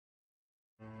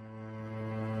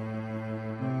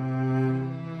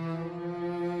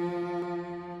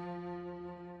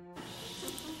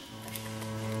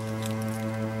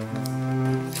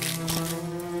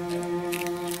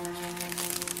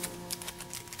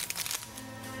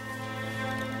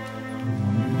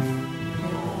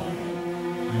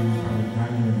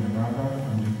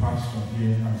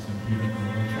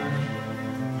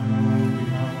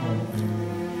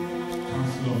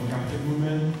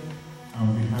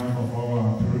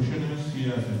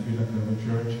at the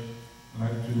church. I'd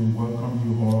like to welcome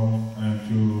you all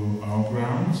to our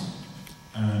grounds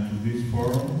and to this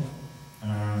forum.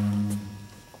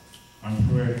 I'm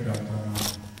praying that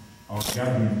our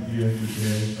gathering here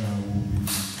today will be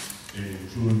a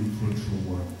truly fruitful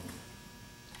one.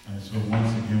 And so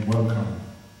once again, welcome.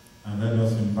 And let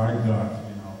us invite God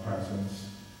in our presence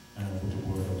and with a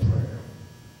word of prayer.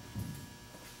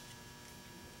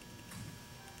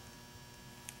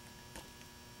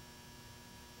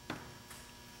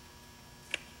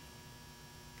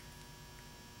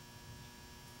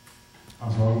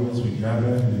 As always, we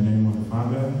gather in the name of the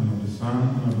Father, and of the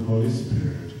Son, and of the Holy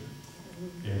Spirit.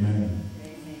 Amen.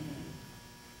 Amen.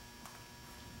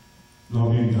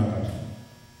 Loving God,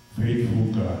 faithful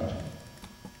God,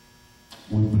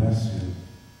 we bless you.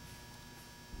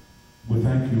 We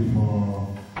thank you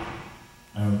for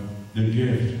the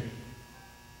gift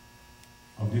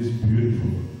of this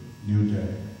beautiful new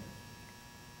day.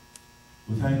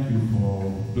 We thank you for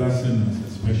blessing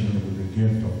us, especially with the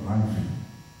gift of life,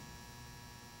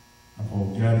 and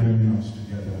for gathering us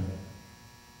together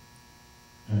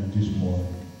this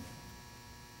morning.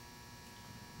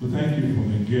 We thank you for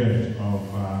the gift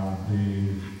of our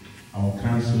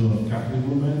Council of Catholic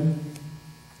Women,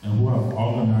 and who have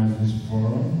organized this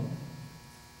forum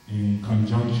in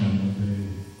conjunction with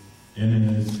the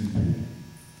NAACP.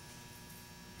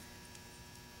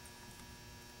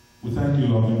 We thank you,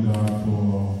 loving God,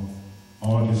 for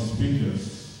all the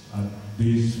speakers at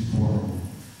this forum,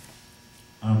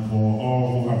 and for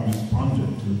all who have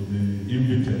responded to the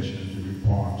invitation to be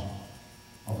part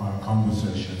of our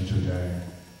conversation today.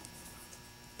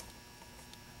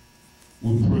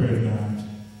 We pray that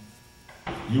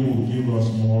you will give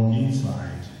us more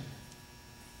insight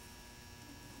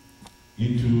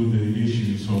into the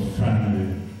issues of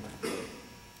family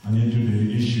and into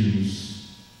the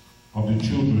issues of the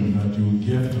children that you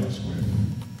gift us with.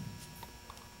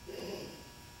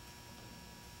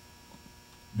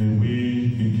 May we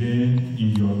begin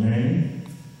in your name,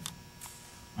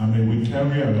 and may we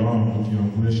carry along with your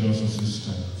gracious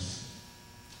assistance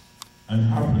and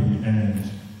happily end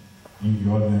in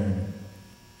your name,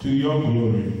 to your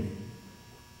glory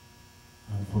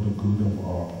and for the good of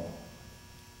all.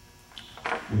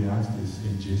 We ask this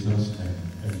in Jesus' name.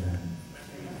 Amen.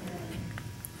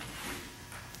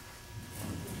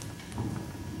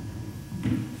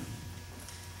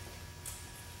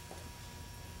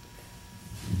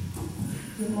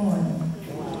 Good morning.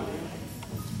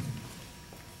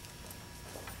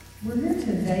 We're here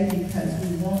today because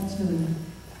we want to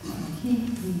keep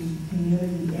the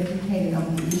community educated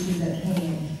on the issues at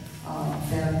hand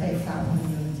that affects our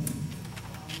community.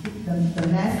 The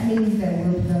mass meetings that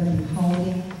we're going to be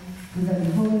holding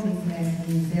these mass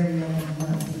meetings every other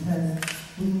month because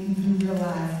we do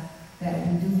realize that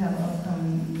we do have an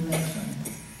upcoming election,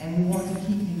 and we want to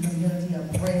keep the community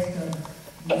abreast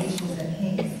of the issues at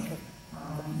hand.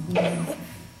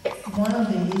 One of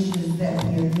the issues that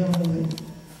we are dealing with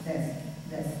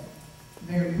that's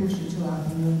very crucial to our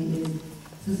community is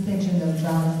suspension of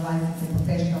driver's license and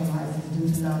professional license due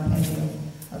to non-payment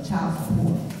of child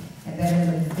support. And that is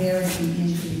a very big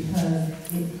issue because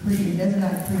it does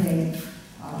not create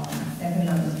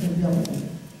economic stability.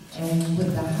 And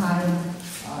with the high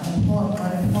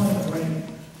unemployment rate,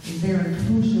 it's very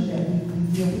crucial that we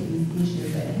deal with these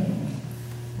issues at hand.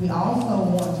 We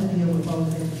also want to deal with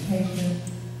both education.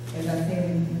 As I said,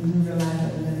 we do realize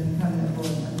that we're going to be coming up for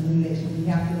a new election. We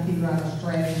have to figure out a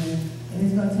strategy, and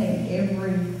it's going to take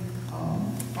every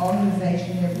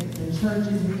organization, the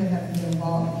churches, we're going to have to get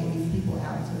involved and get these people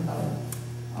out to vote.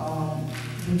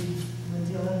 We're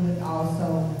dealing with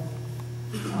also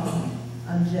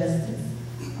injustice,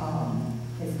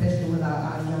 especially with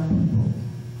our young people,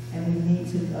 and we need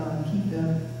to keep the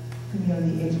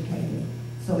community educated.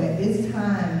 So at this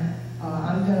time,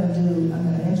 I'm going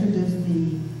to introduce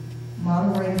the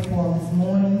moderator for this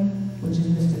morning, which is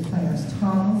Mr. Clarence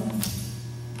Thomas.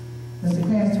 Mr.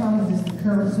 Clarence Thomas is the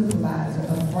current supervisor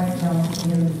of Frank Johnson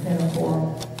Community Center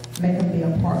for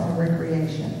Macon Parks and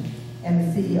Recreation, and the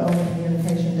CEO and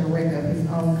Communication Director of his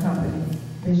own company,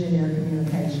 Visionary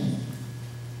Communications.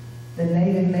 The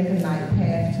native Maconite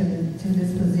path to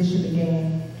this position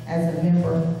began as a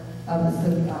member of the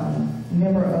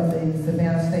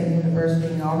Savannah State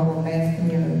University inaugural mass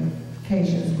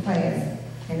communications class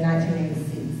in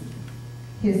 1986.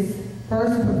 His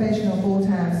first professional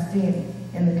full-time stint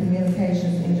in the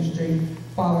communications industry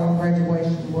following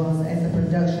graduation was as a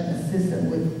production assistant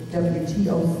with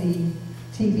WTOC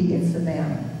TV in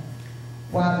Savannah.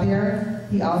 While there,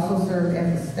 he also served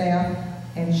as a staff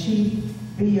and chief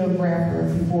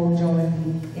videographer before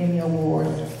joining the Emmy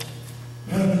Awards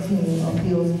winning team of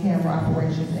Fields Camera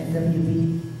Operations and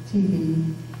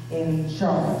WB-TV in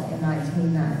Charlotte in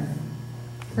 1990.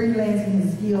 Freelancing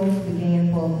his skills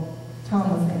began for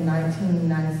Thomas in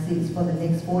 1996. For the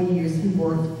next 4 years, he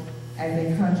worked as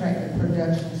a contracted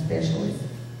production specialist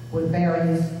with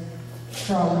various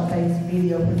Charlotte-based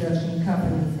video production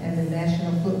companies and the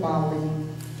National Football League,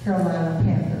 Carolina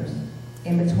Panthers,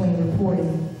 in between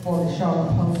reporting for the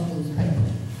Charlotte Post newspaper.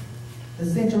 The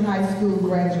Central High School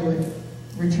graduate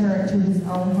returned to his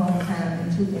own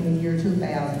hometown in the year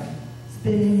 2000,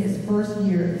 spending his first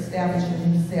year establishing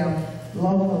himself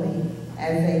locally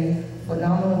as a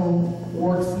phenomenal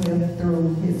wordsmith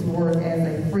through his work as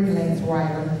a freelance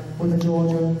writer with the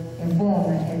Georgia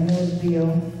Informant and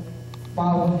Millersville,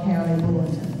 Baldwin County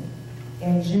Bulletin.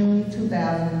 In June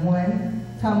 2001,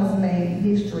 Thomas made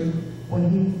history when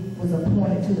he was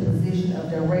appointed to the position of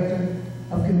Director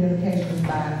of Communications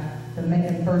by the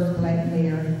Macon first black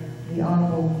mayor, the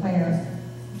Honorable Clarence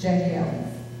J. Ellis.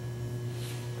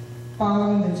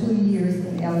 Following the 2 years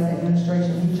in Ellis'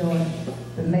 administration, he joined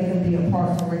the Macon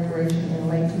Parks and Recreation in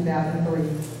late 2003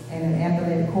 and an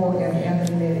athletic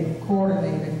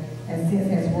coordinator, and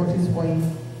since has worked his way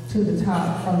to the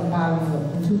top from the bottom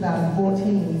up. In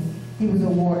 2014, he was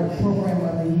awarded Program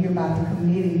of the Year by the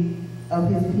committee of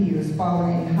his peers,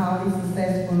 following a highly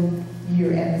successful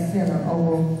year at the center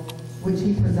over which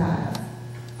he presides.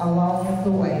 Along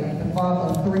the way, the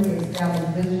father of 3 established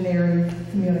Visionary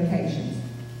Communications,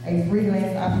 a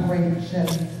freelance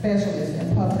operations specialist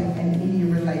in public and media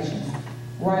relations,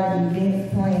 writing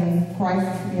events, planning,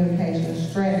 crisis communications,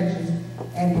 strategies,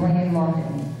 and brand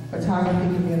marketing,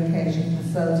 photography, communication,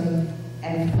 consulting,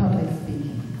 and public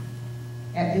speaking.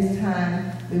 At this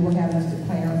time, we will have Mr.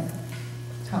 Clarence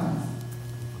Thomas.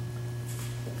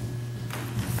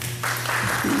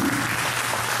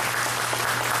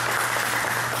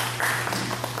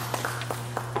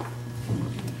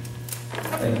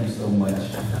 Thank you so much,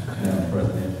 Madam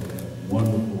President, for that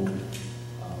wonderful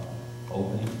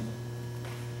opening.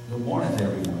 Good morning to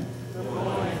everyone. Good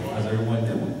morning. How's everyone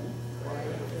doing?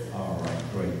 All right,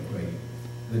 great.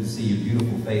 Good to see your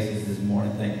beautiful faces this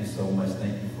morning. Thank you so much.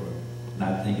 Thank you for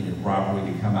not thinking it robbery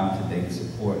to come out today to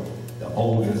support the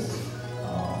oldest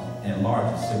and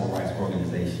largest civil rights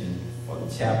organization, or the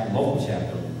local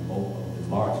chapter of the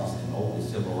largest and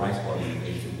oldest civil rights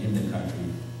organization in the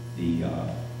country, the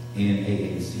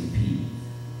NAACP.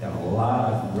 Got a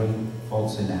lot of great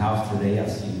folks in the house today. I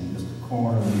see Mr.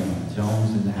 Coroner Leon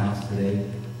Jones in the house today.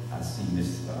 I see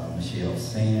Miss Michelle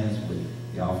Sands with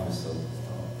the Office of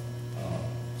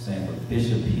Sanford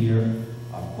Bishop here.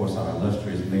 Of course, our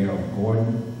illustrious Mayor of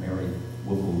Gordon, Mary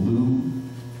Whipple-Lou,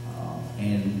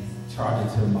 and charge it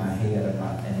to my head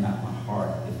and not my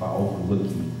heart if I overlook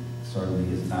you.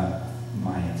 Certainly is not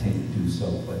my intent to do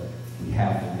so, but we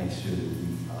have to make sure that we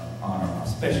honor our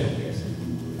special guests, if we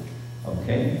would.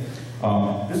 Okay?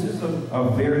 This is a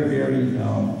very, very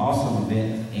awesome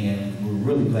event, and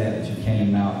we're really glad that you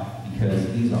came out, because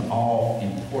these are all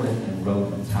important and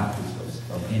relevant topics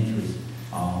of interest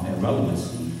and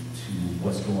relevancy to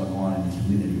what's going on in the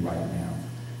community right now.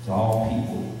 To all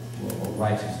people who are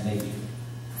righteous nature.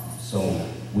 So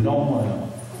we don't want to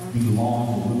be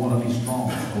long, but we want to be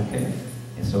strong, okay?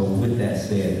 And so with that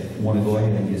said, we want to go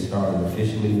ahead and get started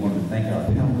officially. We want to thank our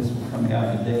panelists for coming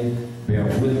out today. Bear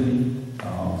with me.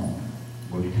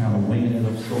 We're kind of winging it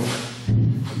of sorts.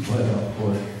 But of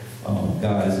course,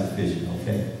 God is sufficient,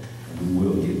 okay? And we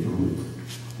will get through it.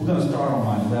 We're going to start on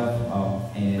my left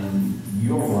and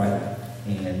your right,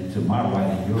 and to my right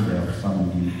and your left, some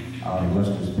of you, our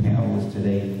illustrious panelists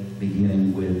today,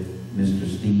 beginning with Mr.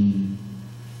 Steve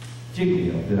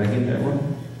G.B.R. Did I get that right?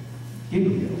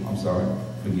 G.B.R. I'm sorry,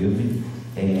 forgive me.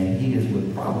 And he is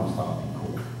with Problem Solving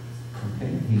Corps.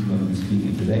 Okay, he's going to be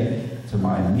speaking today. To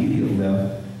my immediate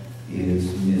left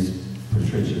is Miss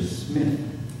Patricia Smith,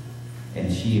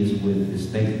 and she is with the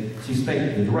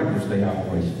Director of State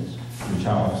Operations for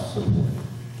Child Support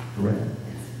Director.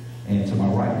 And to my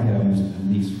right we have Ms.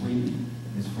 Denise Freeman.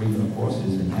 Ms. Freeman, of course,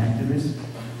 is an activist.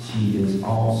 She is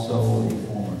also a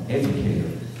former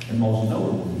educator, and most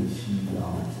notably, she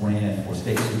ran for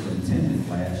state superintendent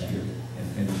last year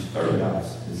and finished third out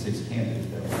of the 6 candidates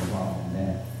that were involved in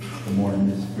that. Good morning,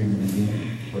 Ms. Freeman,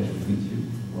 again. Pleasure to meet you.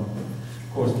 Welcome.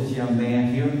 Of course, this young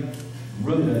man here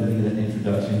really doesn't need an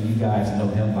introduction. You guys know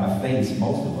him by face,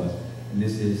 most of us. And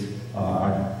this is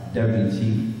our Deputy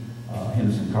Chief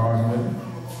Henderson Carswell,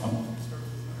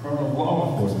 Colonel of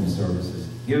Law Enforcement Services.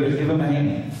 Give him a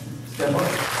hand. Step up.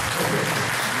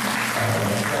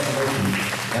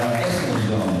 Excellent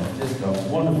gentleman, just a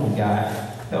wonderful guy.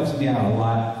 Helps me out a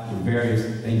lot with various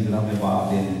things that I'm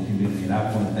involved in the community, and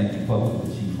I want to thank you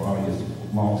publicly, Chief, for all your support.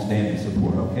 long-standing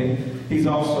support, okay? He's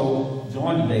also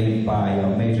joined today by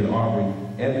Major Aubrey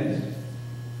Evans.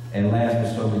 And last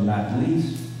but certainly not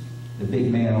least, the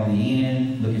big man on the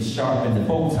end, looking sharp in the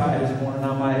bow tie this morning,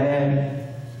 I might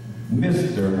add,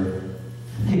 Mr.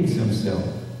 Hicks himself.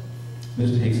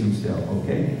 Mr. Hicks himself,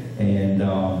 okay? And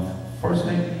first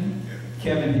name,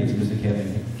 Kevin Hicks, Mr. Kevin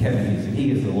Hicks, and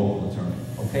he is the local attorney,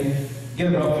 okay?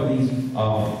 Give it up for these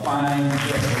fine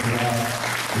guests that we have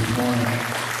this morning.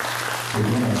 We're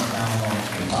going to expound on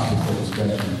the topics of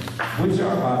discussion, which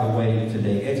are, by the way,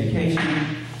 today,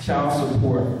 education, child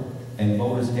support, and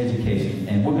voters' education.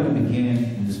 And we're going to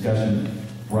begin the discussion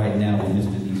right now with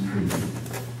Mr. Denise Friedman.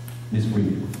 Ms.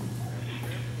 Friedman.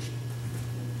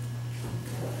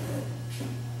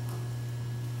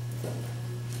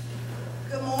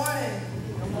 Good morning.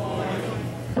 Good morning.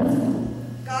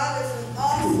 God is an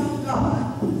awesome God.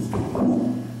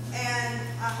 And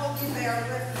I hope you bear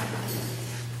with me,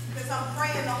 because I'm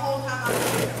praying the whole time I'm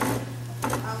here.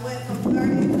 I went from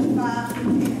 30 to 5 to 10,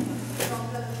 so I'm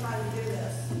going to try to do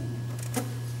this.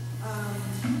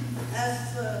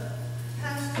 As the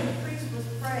pastor, the priest was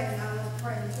praying, I was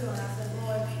praying too, and I said,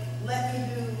 Lord, let me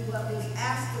do what was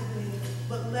asked of me,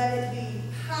 but let it be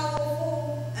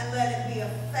powerful and let it be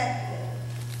effective.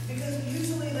 Because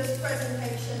usually this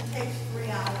presentation takes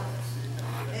 3 hours.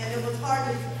 And it was hard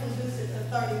to conduce it to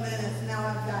 30 minutes, now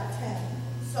I've got 10.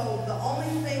 So the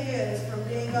only thing is, from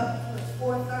being up at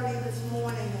 4:30 this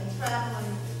morning and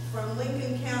traveling from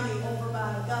Lincoln County over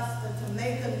by Augusta to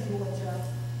Macon, Georgia,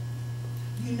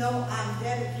 you know I'm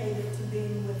dedicated to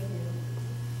being with you.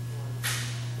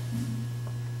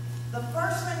 The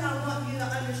first thing I want you to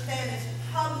understand is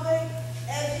public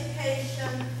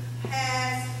education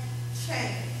has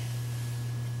changed.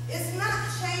 It's not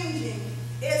changing,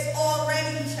 it's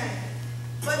already changed.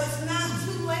 But it's not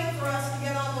too late for us to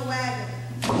get on the wagon.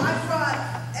 I brought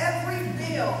every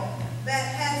bill that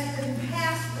has been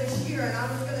passed this year, and I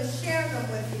was going to share them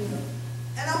with you.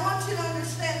 And I want you to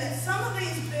understand that some of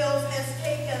these bills has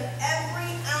taken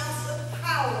every ounce of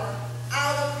power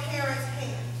out of parents'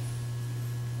 hands.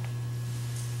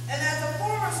 And as a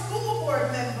former school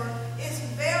board member, it's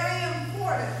very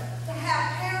important to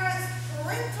have parents.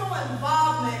 Parental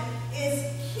involvement is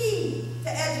key to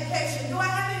education. Do I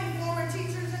have any former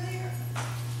teachers in here?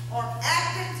 Or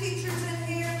active teachers in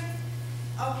here?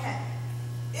 Okay.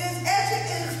 Is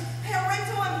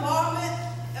parental involvement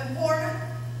important?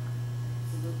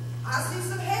 I see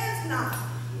some heads nod.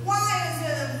 Why is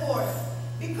it important?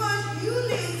 Because you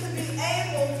need to be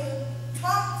able to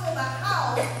talk to the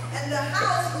house, and the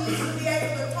house needs to be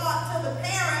able to talk to the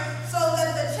parent so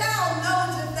that the child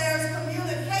knows that there's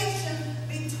communication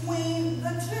between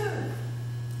the two.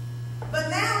 But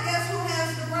now, guess who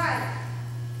has the right?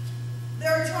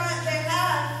 They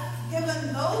have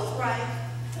given those rights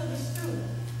to the student.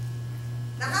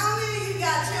 Now, how many of you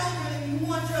got children and you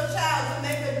want your child to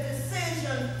make a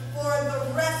decision for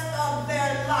the rest of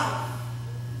their life?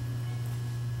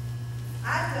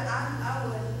 I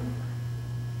wouldn't.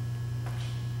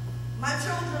 My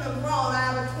children are grown. I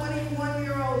have a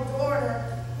 21-year-old daughter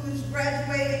who's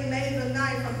graduating May the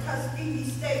 9th from Tuskegee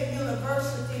State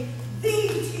University,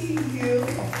 DTU.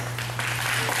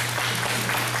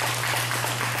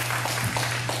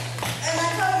 And I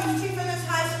tell you, she finished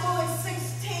high school at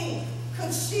 16.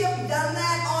 Could she have done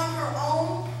that on her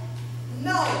own?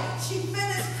 No. She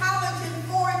finished college in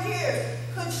 4 years.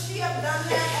 Could she have done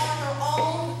that on her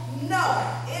own? No.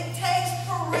 It takes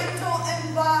parental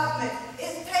involvement.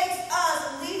 It takes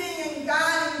us leading and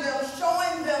guiding them,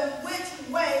 showing them which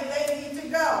way they need to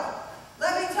go.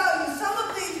 Let me tell you, some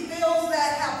of these bills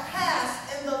that have passed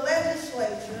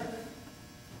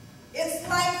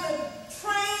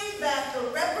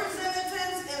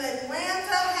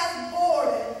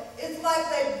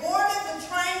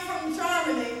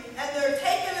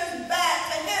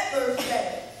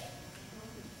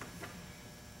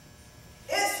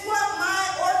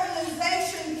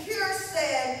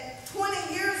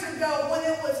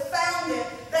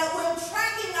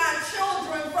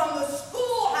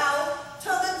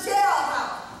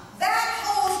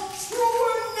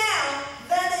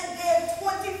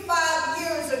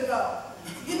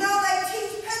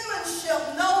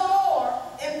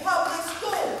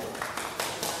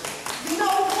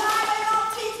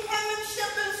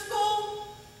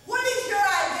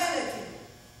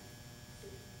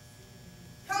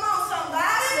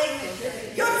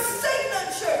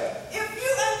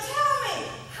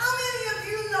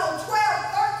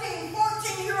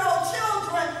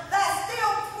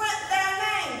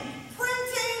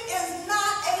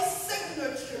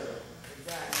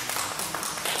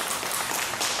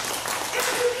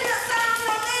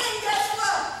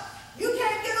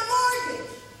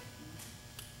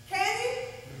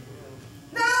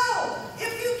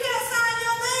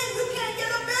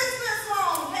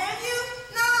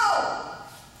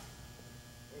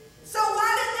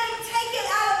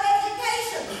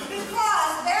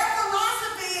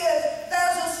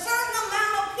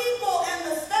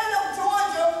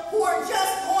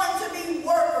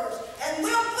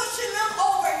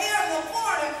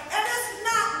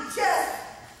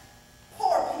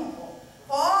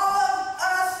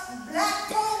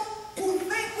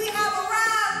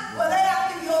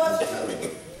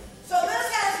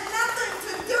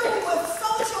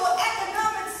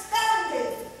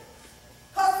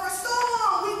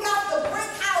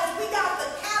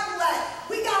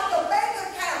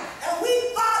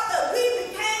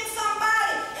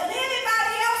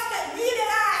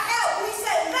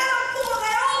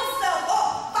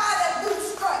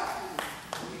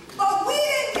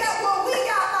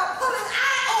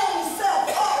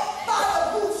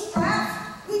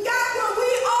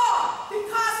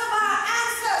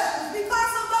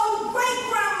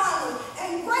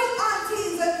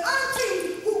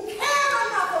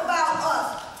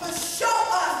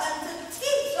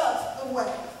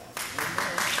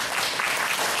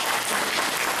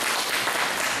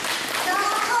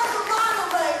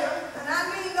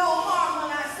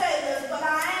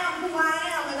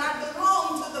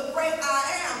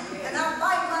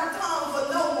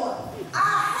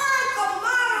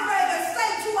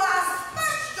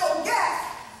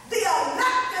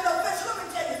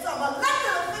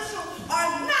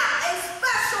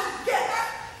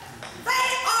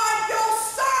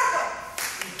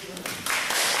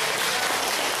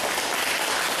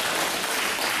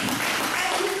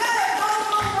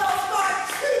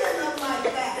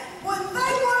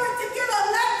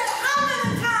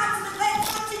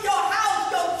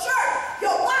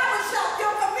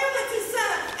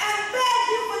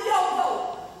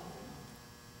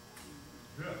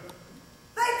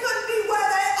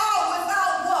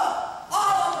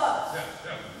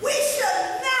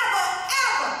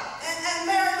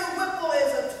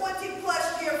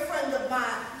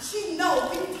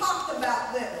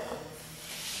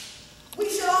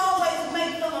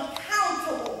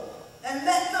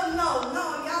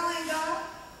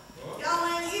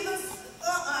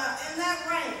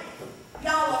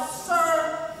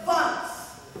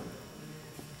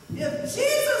If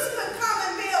Jesus could come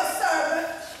and be a servant,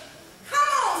 come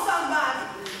on somebody.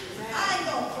 I ain't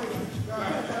gonna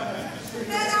preach.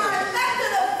 Then our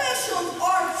elected officials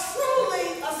are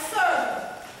truly a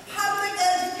servant. Public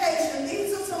education,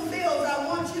 these are some bills I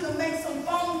want you to make some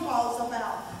phone calls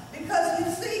about. Because you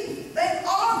see, they've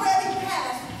already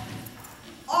passed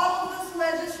all of this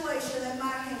legislation in my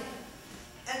hand.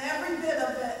 And every bit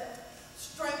of it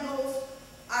strangles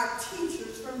our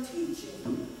teachers from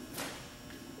teaching.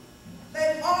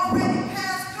 They've already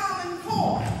passed Common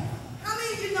Core. How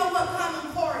many of you know what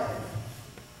Common Core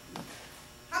is?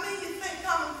 How many of you think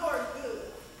Common Core is good?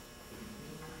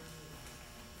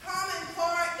 Common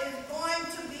Core is going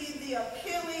to be the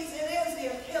Achilles. It is the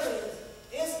Achilles.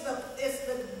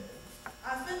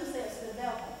 I was going to say it's the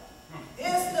devil.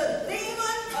 It's the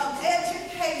demon of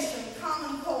education,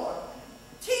 Common Core.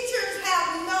 Teachers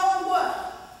have no what?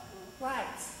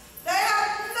 Rights. They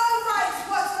have no rights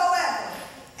whatsoever.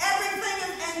 Everything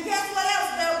is, and guess what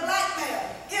else? They're blackmailed.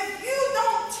 If you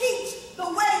don't teach the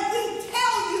way we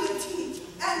tell you to teach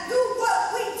and do what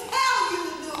we tell you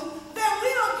to do, then we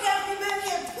don't care if you've been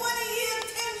here 20 years,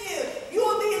 10 years. You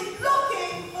will be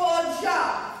looking for a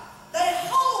job. They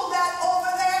hold that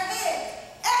over their head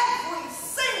every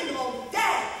single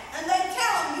day. And they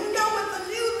tell them, you know, with the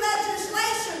new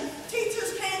legislation,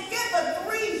 teachers can't get a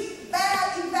 3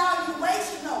 bad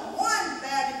evaluation, no, 1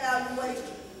 bad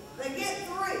evaluation. They get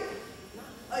 3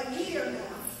 a year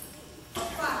now, or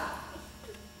 5.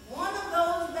 One of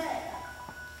those bad,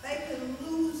 they can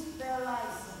lose their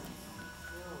license.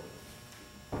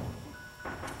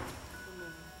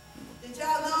 Did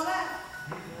y'all know that?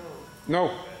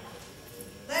 No.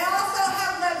 They also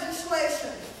have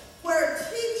legislation where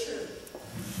teachers,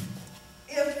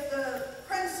 if the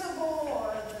principal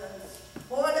or the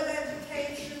Board of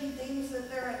Education deems that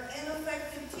they're an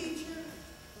ineffective teacher,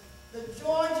 the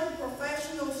Georgia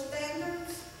Professional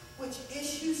Standards, which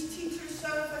issues teacher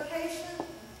certification,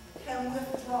 can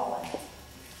withdraw it.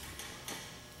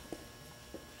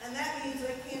 And that means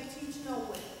they can't teach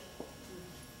nowhere.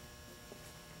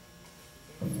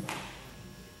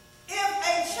 If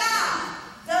a child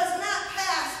does not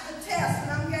pass the test,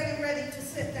 and I'm getting ready to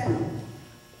sit down,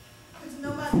 because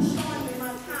nobody's showing me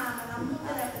my time, and I'm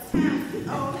looking at the time.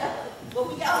 Oh, okay. Well,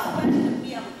 we got a question. We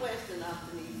have a question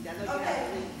after these.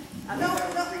 I know you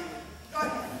have to leave. No. Go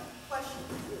ahead. Question.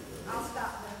 I'll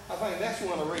stop now. I think that's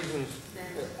one of the reasons.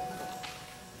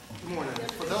 Good morning.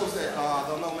 For those that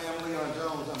don't know me, I'm Leon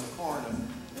Jones. I'm the coroner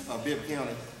of Bibb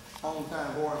County,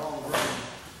 hometown board, homegrown.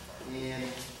 And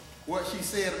what she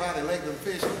said about elected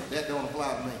officials, that don't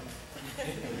apply to me.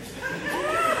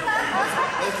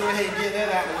 Let's go ahead and get that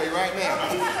out of the way right now.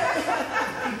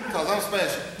 Because I'm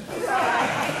special.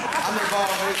 I'm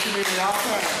involved in this community all the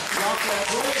time. Y'all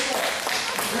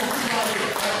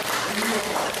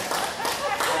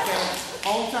okay.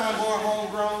 Hometown board,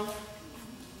 homegrown.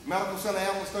 Medical Center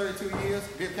ambulance 32 years.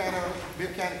 Bibb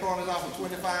County Coroner's Office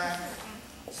 25.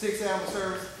 6 ambulance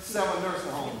service, 7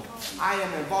 nursing homes. I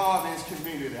am involved in this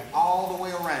community all the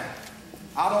way around.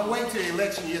 I don't wait till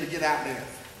election year to get out there.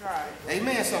 Right.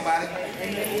 Amen, somebody.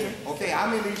 Amen. Okay,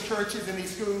 I'm in these churches and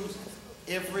these schools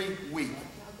every week.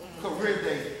 Career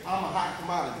day, I'm a hot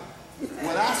commodity.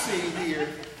 What I see here,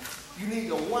 you need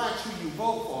to watch who you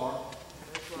vote for,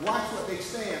 watch what they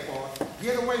stand for,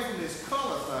 get away from this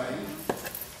color thing.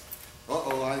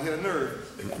 Uh-oh, I hit a nerve.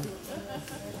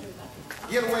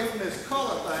 Get away from this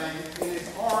color thing and this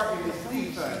R and this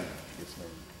D thing.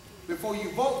 Before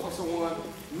you vote for someone,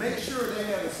 make sure they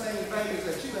have the same values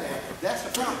that you have. That's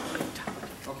the problem.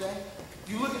 Okay?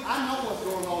 You look at, I know what's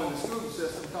going on in the school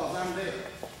system because I'm there.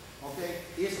 Okay?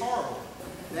 It's horrible.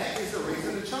 That is the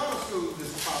reason the charter schools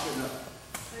is popping up.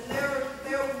 And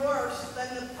they're worse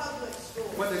than the public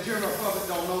schools. But the general public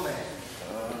don't know that.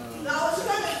 No, I was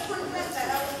trying to present that.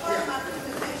 That was part of my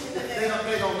presentation today.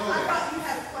 They don't know that. I thought you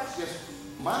had a question. Yes.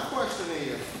 My question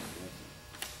is,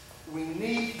 we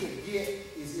need to get,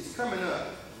 it's coming up,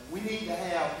 we need to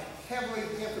have heavily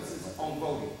emphasis on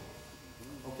voting.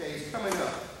 Okay, it's coming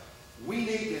up. We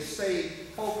need to stay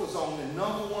focused on the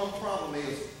 #1 problem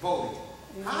is voting.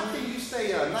 How can you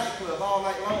stay at a nightclub all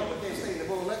night long but then stay in the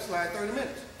vote election line 30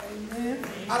 minutes? Amen.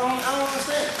 I don't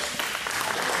understand.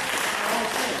 I don't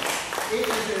understand.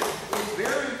 It's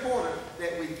very important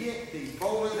that we get the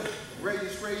voter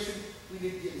registration. We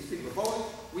need to get these people voting.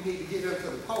 We need to get them to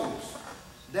the polls.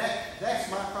 That's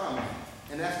my comment,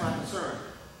 and that's my concern.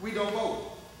 We don't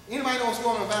vote. Anybody know what's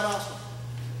going on in Valdosta?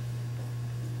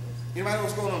 Anybody know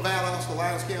what's going on in Valdosta,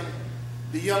 Lyons County?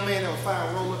 The young man that was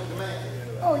found rolled up in the mat.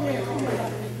 Oh, yeah.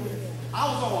 I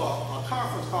was on a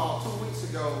conference call 2 weeks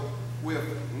ago with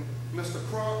Mr.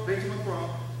 Crump, Benjamin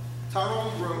Crump,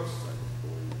 Tyrone Brooks,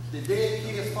 the dead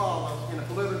kid's father, and a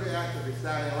political activist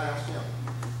down in Lowndes County.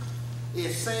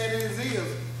 As sad as it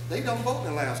is, they don't vote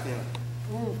in Lowndes County.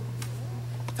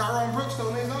 Tyrone Brooks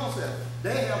told me his own self,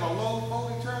 they have a low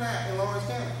voting turnout in Lawrence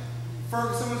County.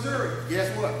 Ferguson, Missouri,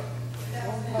 guess what?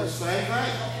 The same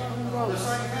thing. The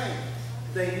same thing.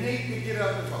 They need to get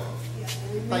up and vote.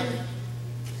 Thank you.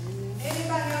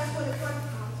 Anybody else with a question?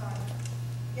 I'm sorry.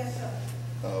 Yes, sir.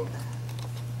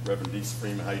 Reverend D.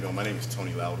 Freeman, how you doing? My name is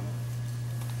Tony Loudon.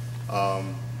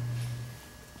 You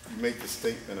make the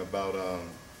statement about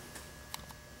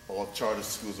all charter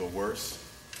schools are worse.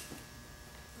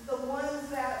 The ones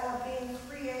that are being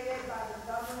created by the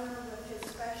governor with his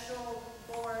special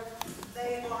board,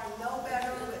 they are no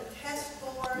better with test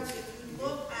scores if you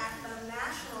look at them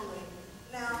nationally.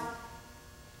 Now,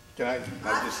 I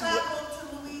traveled to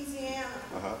Louisiana,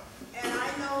 and I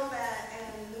know that in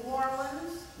New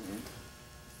Orleans,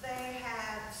 they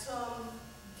had some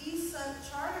decent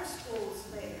charter schools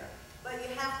there. But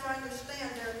you have to understand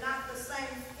they're not the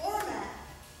same format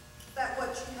that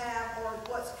what you have or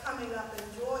what's coming up in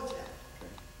Georgia.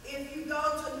 If you go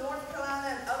to North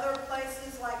Carolina and other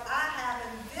places like I have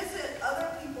and visit other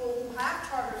people who have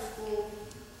charter schools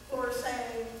who are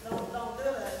saying don't do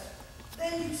this,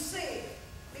 then you see.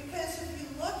 Because if you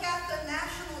look at the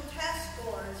national test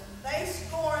scores, they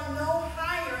score no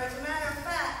higher. As a matter of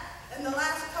fact, in the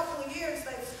last couple of years,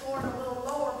 they've scored a little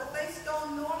lower, but they score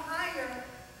no higher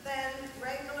than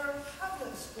regular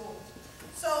public schools.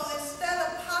 So instead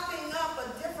of popping up a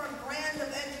different brand of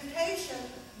education,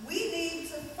 we need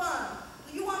to fund.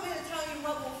 Do you want me to tell you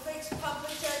what will fix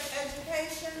public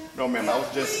education? No, ma'am. I was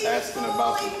just asking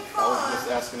about.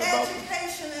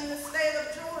 Education in the state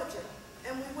of Georgia,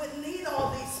 and we wouldn't need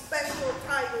all these special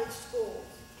titled schools.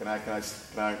 Can I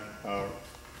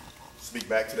speak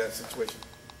back to that situation?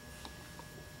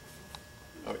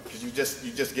 Because you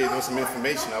just gave them some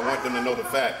information. I want them to know the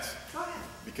facts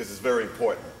because it's very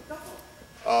important.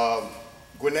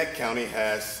 Gwinnett County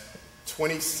has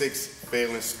 26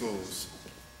 failing schools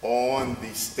on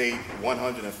the state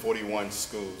 141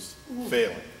 schools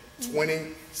failing.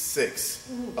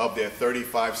 26 of their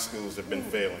 35 schools have been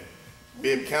failing.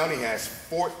 Bibb County has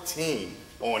 14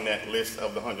 on that list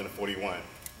of the 141.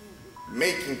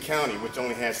 Macon County, which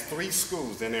only has 3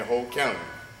 schools in their whole county,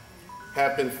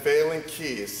 have been failing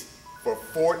kids for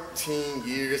 14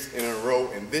 years in a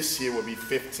row, and this year will be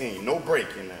 15. No break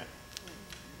in that.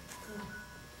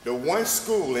 The one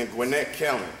school in Gwinnett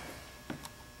County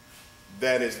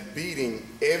that is beating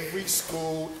every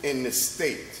school in the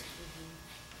state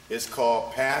is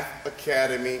called Path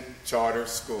Academy Charter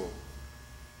School.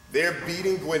 They're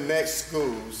beating Gwinnett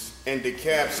schools and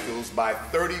DeKalb schools by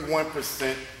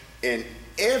 31% in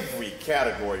every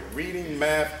category: reading,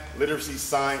 math, literacy,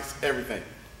 science, everything.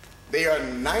 They are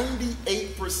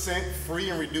 98%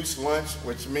 free and reduced lunch,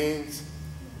 which means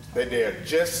that they are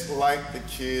just like the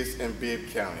kids in Bibb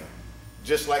County,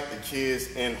 just like the kids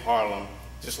in Harlem,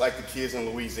 just like the kids in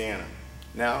Louisiana.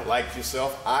 Now, like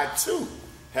yourself, I too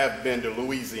have been to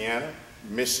Louisiana,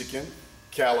 Michigan,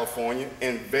 California,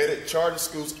 and vetted charter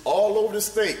schools all over the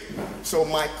state. So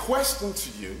my question to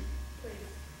you,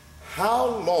 how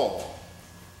long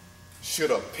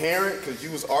should a parent, because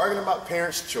you was arguing about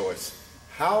parents' choice,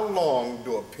 how long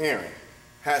do a parent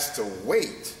has to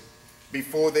wait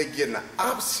before they get an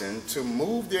option to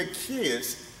move their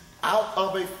kids out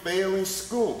of a failing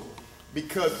school?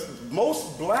 Because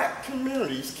most black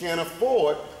communities can't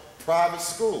afford private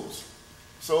schools.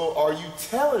 So are you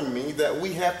telling me that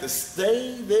we have to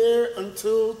stay there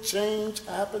until change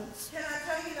happens? Can I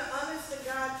tell you the honest to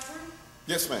God truth?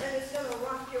 Yes, ma'am. And it's going to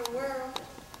rock your world.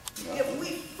 If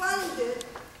we funded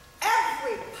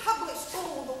every public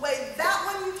school the way that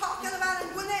one you're talking about in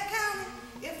Gwinnett County,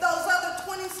 if those other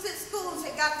 26 schools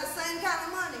had got the same kind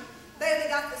of money, they'd have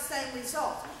got the same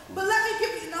results. But let me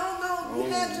give you, you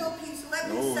had your piece. Let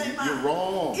me say mine. You're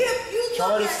wrong. If you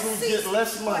charter schools get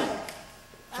less money.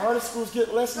 Charter schools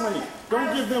get less money.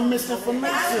 Don't give them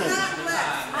misinformation.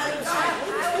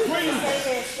 Please.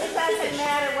 It doesn't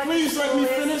matter what Please let me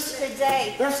finish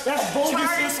today. That's bogus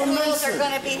Charter information. schools are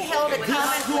going to be held to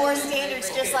Common Core standards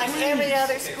just like every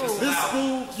other school. This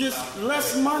school gets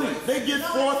less money. They get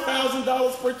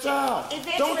 $4,000 per child. Don't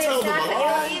Eventually, tell it's them not a going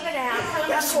lie. to even out. Common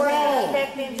That's Core wrong. will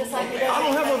affect them just like it does. I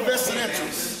don't have a vested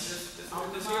interest. All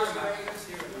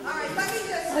right, let me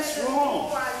just say this wrong.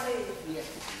 before I leave.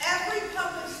 Every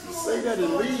public school Say that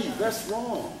and leave. That's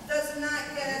wrong. does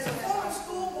not get, as a former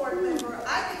school board member,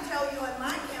 I can tell you in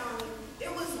my county, it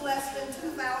was less than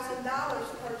 $2,000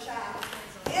 per child.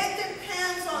 It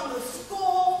depends on the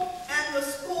school and the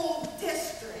school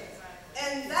district.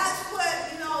 And that's what,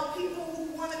 people who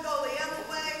want to go to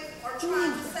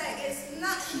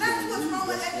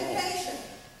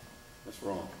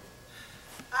Wrong.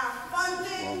 Our Wrong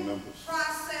funding numbers.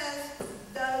 process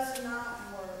does not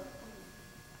work.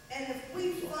 And if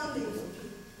we fund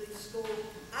these schools,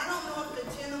 I don't know if the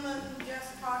gentleman who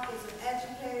just talked is an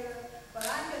educator, but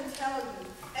I can tell you,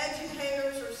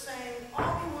 educators are saying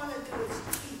all we want to do is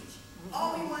teach.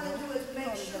 All we want to do is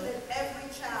make sure that every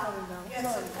child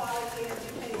gets a quality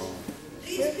education.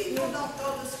 These people don't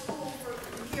go to school for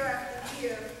year after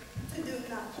year to do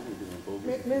nothing.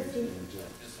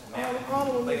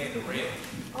 Honorable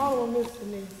Mr.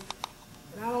 Denise,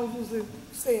 and I don't usually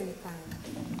say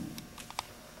anything,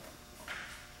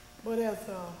 but as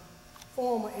a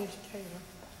former educator,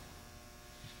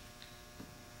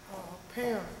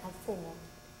 parent of 4,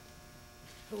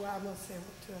 who I must say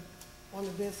went to one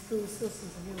of the best school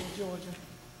systems here in Georgia,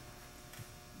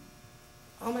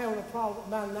 I'm having a problem with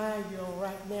my 9-year-old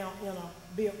right now in a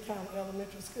Bibb County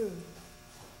elementary school.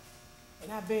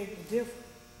 And I beg to differ.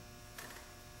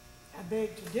 I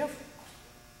beg to differ.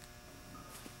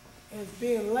 As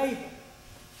being labeled,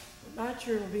 my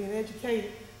children being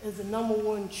educated as the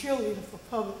 #1 cheerleader for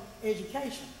public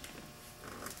education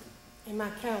in my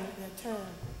county at that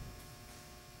time.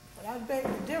 But I beg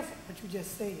to differ what you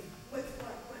just said. Which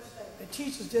state? The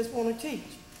teachers just want to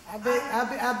teach. I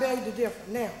beg to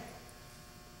differ. Now,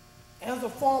 as a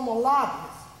former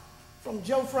lobbyist from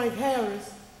Joe Frank Harris,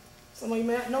 some of you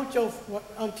may not know Joe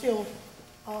until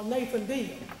Nathan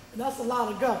Deal. And that's a lot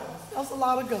of governors. That's a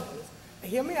lot of governors. And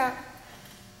hear me out.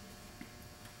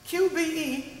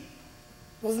 QBE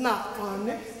was not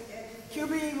funded.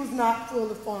 QBE was not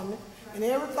fully funded. And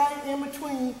everything in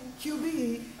between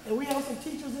QBE, and we have some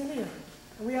teachers in here.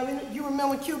 And we have you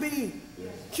remember QBE?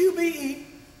 Yes. QBE,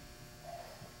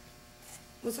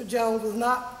 Mr. Jones, was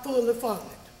not fully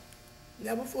funded.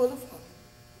 Never fully funded.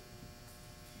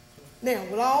 Now,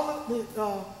 with all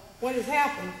of what has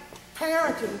happened,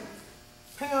 parenting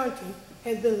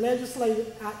has been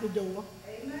legislated out the door.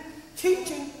 Amen.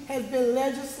 Teaching has been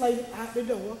legislated out the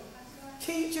door.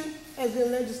 Teaching has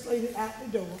been legislated out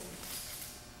the door.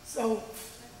 So,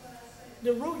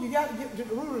 the root, you got to get to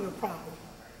the root of the problem.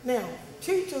 Now,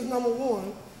 teachers,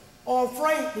 #1, are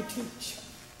afraid to teach.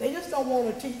 They just don't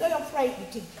want to teach. They're afraid to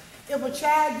teach. If a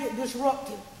child gets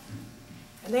disrupted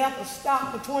and they have to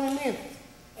stop for 20 minutes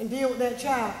and deal with that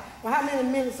child, well, how many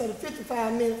minutes of the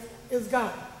 55 minutes is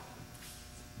gone?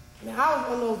 Now, I was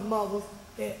one of those mothers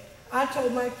that I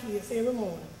told my kids every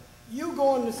morning, you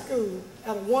going to school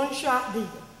at a one-shot deal.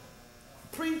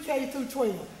 Pre-K through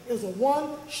 12 is a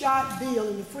one-shot deal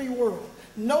in the free world.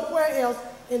 Nowhere else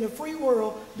in the free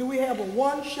world do we have a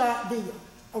one-shot deal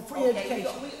of free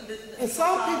education. And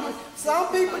some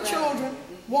people children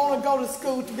want to go to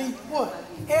school to be what?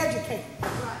 Educated.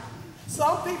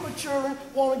 Some people children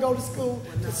want to go to school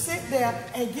to sit there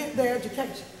and get their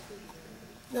education.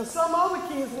 Now some other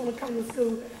kids want to come to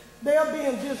school, they're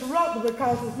being disrupted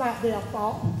because it's not their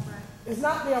fault. It's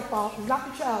not their fault, it's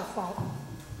not the child's fault.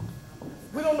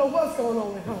 We don't know what's going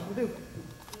on at home, do we?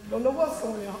 Don't know what's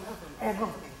going on at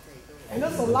home. And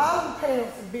there's a lot of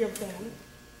parents in Bibb County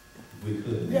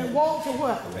that want to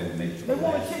what? They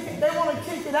want to kick it. They want to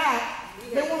kick it out.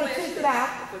 They want to kick it out.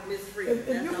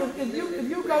 If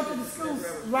you go to the schools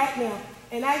right now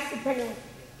and ask the parents,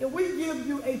 if we give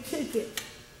you a ticket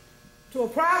to a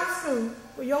private school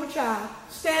for your child,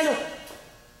 stand up.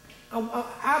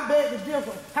 I beg to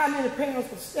differ. How many parents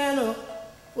will stand up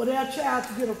for their child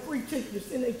to get a free ticket to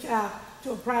send their child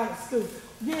to a private school?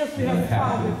 Yes, we have a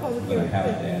problem with public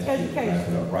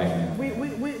education. Right now.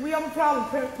 We have a problem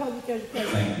with public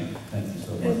education. Thank you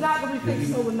so much. It's not going to be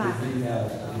fixed overnight.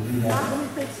 It's not going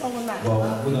to be fixed overnight. Well,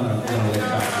 we're going to let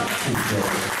Dr.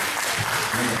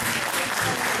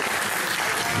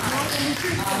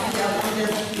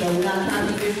 We're not trying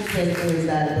to be disrespectful to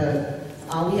everybody,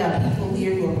 but we have people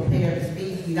here who are prepared to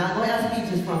speak. We're not going to have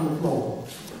speeches from the floor.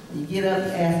 You get up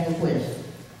and ask a question.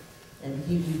 And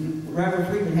Reverend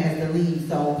Freeman has to leave,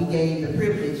 so we gave the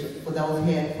privilege for those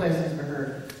who had questions for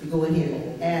her to go ahead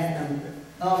and ask them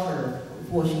of her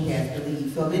before she has to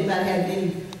leave. So if anybody has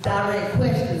any direct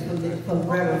questions from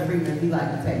Reverend Freeman, we'd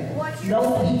like to take them. No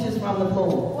speeches from the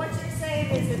floor. What you're saying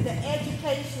is that the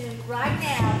education right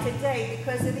now, today,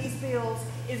 because of these bills,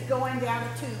 is going down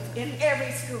the tube in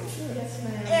every school. Yes,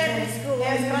 ma'am. Every school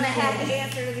is going to have to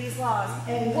answer to these laws.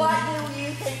 And what do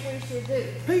you think we should do?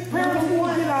 Parents need to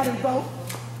get out and vote.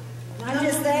 Not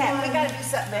just that. We got to do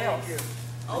something else.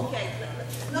 Okay.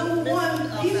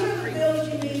 #1, these are the bills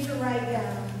you need to write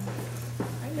down.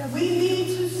 We need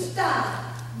to stop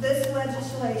this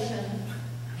legislation.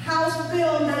 House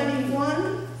Bill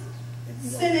 91,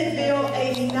 Senate Bill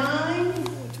 89,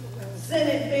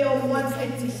 Senate Bill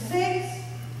 156,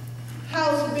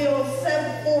 House Bill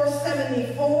 479,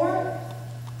 174,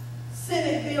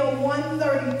 Senate Bill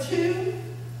 132,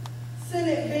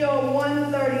 Senate Bill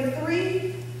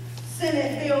 133,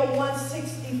 Senate Bill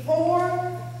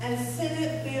 164, and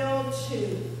Senate Bill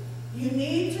 2. You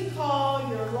need to call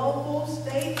your local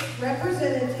state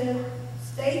representative,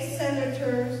 state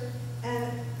senators,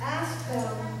 and ask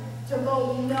them to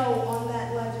vote no on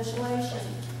that legislation.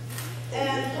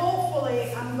 And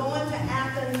hopefully, I'm going to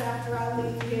Athens after I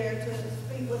leave here to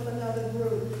speak with another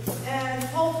group. And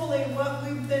hopefully what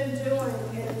we've been doing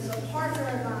is a partner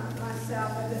and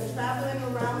myself have been traveling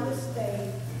around the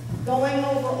state, going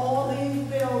over all these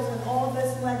bills and all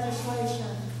this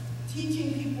legislation,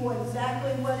 teaching people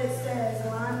exactly what it says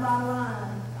line by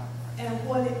line and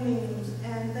what it means,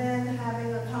 and then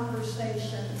having a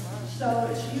conversation. So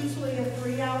it's usually a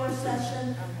 3-hour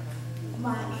session.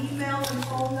 My email and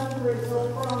phone number is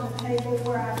over on the table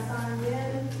where I signed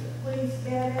in. Please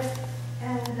get it.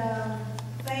 And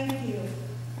thank you.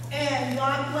 And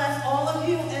God bless all of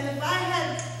you. And if I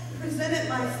had presented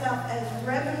myself as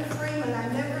Reverend Freeman, I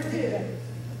never did.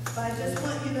 But I just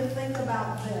want you to think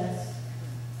about this.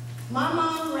 My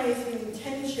mom raised me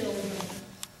 10 children.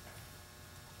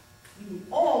 You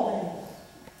always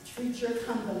treat your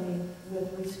company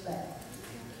with respect.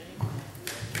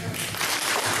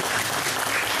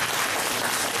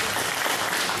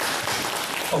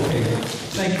 Okay,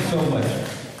 thank you so much,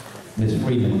 Ms.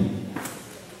 Freeman.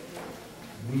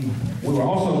 We were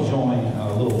also joined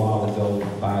a little while ago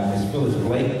by Ms. Phyllis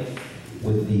Blake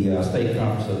with the State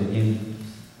Conference of the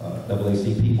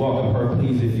NAACP. Welcome her,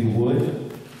 please, if you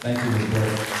would. Thank you, Ms.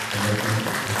 Blake,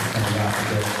 for coming out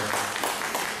today.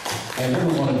 And what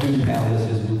we want to do, panelists,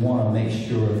 is we want to make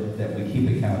sure that we keep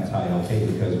it kind of tight, okay,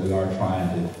 because we are trying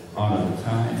to honor the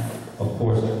time, of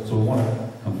course. So we want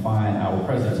to confine our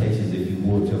presentations, if you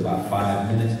would, to about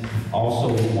 5 minutes.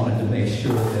 Also, we wanted to make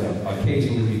sure that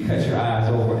occasionally you cut your eyes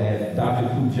over at Dr.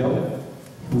 Cujo,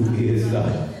 who is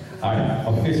our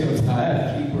official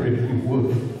timekeeper, if you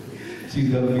would. She's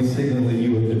going to be signaling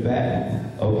you at the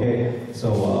back, okay?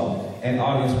 So, and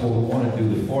audience, what we want to do,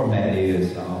 the format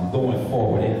is going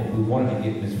forward, and we wanted to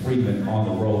get Ms. Freeman on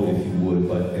the road, if you would,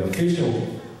 but the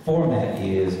official format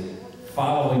is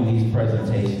following these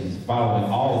presentations, following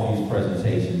all of these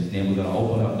presentations, then we're going to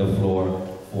open up the floor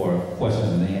for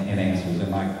questions and answers.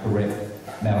 Am I correct,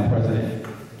 Madam President?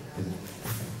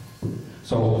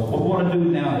 So what we want to do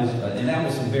now is, and that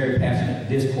was some very passionate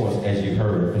discourse, as you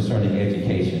heard, concerning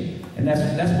education. And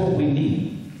that's what we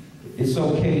need. It's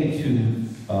okay to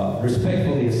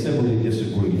respectfully and civilly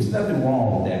disagree. There's nothing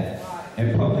wrong with that.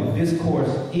 And public discourse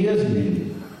is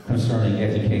needed concerning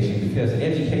education, because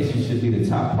education should be the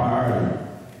top priority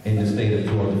in the state of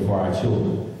Georgia for our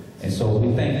children. And so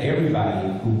we thank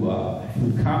everybody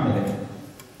who commented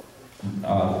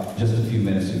just a few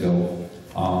minutes ago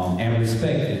and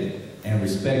respected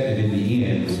in the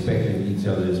end, respected each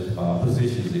other's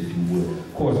positions, if you would.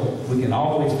 Of course, we can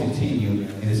always continue,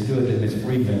 and it's good that Ms.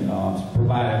 Freeman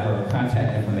provided her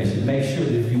contact information. Make sure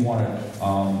that if you want to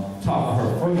talk to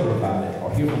her further about it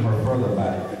or hear from her further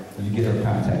about it, when you get her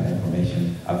contact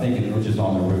information. I think it's just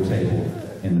on the rear table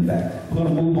in the back. We're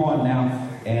going to move on now,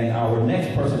 and our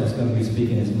next person that's going to be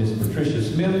speaking is Ms. Patricia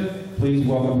Smith. Please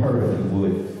welcome her, if you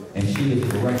would. And she is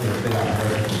the Director of State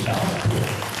Operations for Child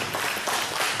Support.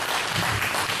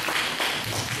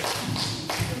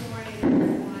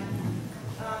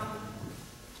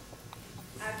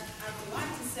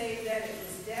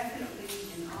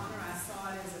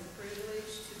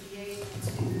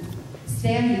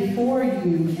 Stand before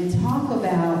you and talk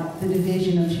about the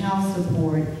Division of Child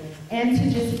Support, and to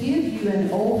just give you an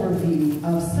overview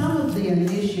of some of the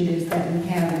initiatives that we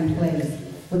have in place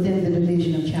within the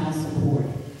Division of Child Support.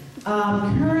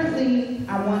 Currently,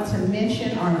 I want to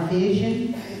mention our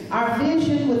vision. Our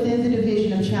vision within the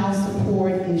Division of Child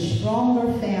Support is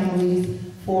stronger families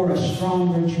for a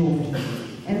stronger Georgia.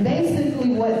 And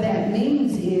basically what that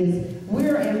means is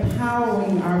we're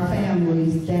empowering our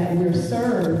families that we're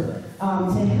served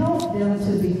to help them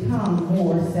to become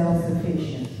more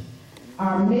self-sufficient.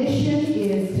 Our mission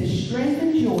is to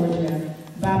strengthen Georgia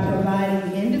by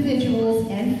providing individuals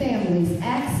and families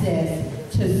access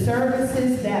to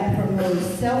services that promote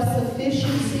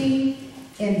self-sufficiency,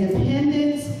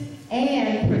 independence,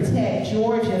 and protect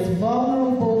Georgia's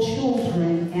vulnerable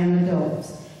children and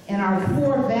adults. And our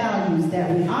core values that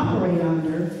we operate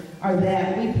under are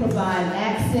that we provide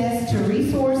access to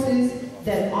resources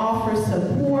that offer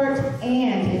support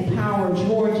and empower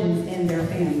Georgians and their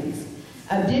families.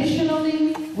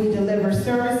 Additionally, we deliver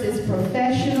services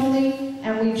professionally,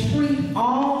 and we treat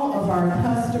all of our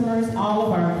customers, all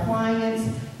of our clients,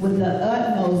 with the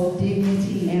utmost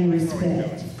dignity and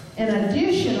respect. And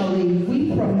additionally,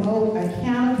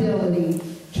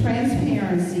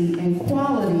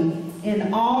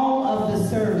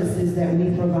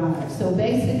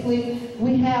 basically,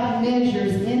 we have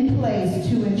measures in place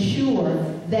to ensure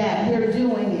that we're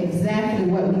doing exactly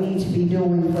what we need to be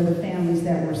doing for the families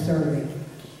that we're serving.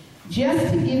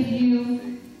 Just to give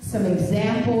you some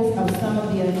examples of some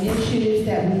of the initiatives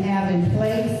that we have in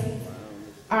place,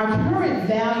 our current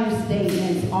value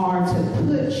statements are to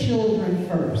put children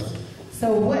first.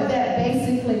 So what that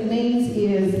basically means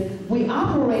is we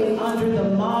operate under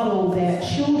the model that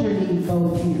children need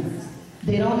both parents.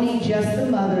 They don't need just the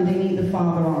mother, they need the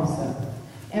father also.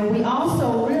 And we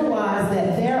also realize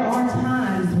that there are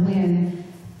times when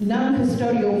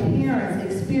non-custodial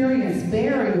parents experience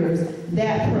barriers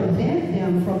that prevent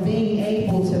them from being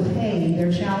able to pay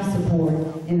their child support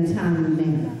in a timely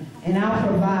manner. And I'll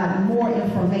provide more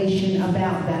information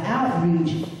about the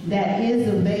outreach that is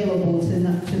available to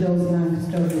those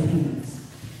non-custodial parents.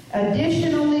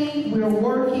 Additionally, we're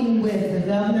working with the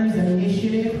Governor's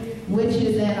Initiative, which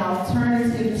is an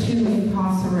alternative to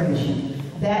incarceration.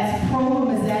 That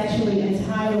program is actually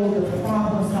entitled the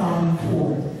Problem Solving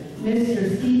Court.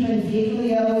 Mr. Stephen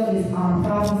Giglio is our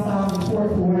Problem Solving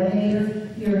Court coordinator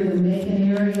here in the Macon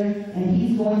area, and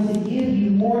he's going to give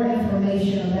you more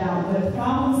information about what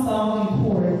Problem Solving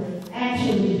Court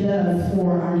actually does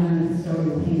for our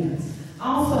non-custodial parents.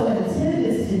 Also in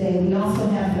attendance today, we also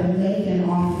have the Macon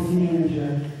office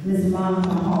manager, Ms. Monica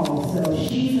Hall. So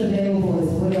she's available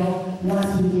as well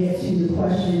once we get to the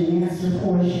question and answer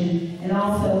portion. And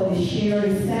also is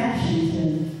Sherry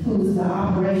Saxington, who's the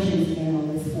operations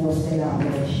analyst for state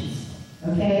operations.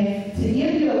 Okay? To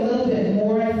give you a little bit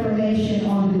more information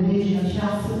on the Division of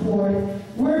Child Support,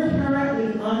 we're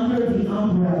currently under the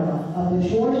umbrella of the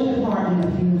Georgia Department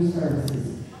of Human Services.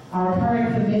 Our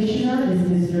current commissioner is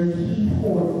Mr. Keith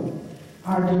Horton.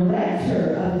 Our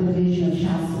director of the Division of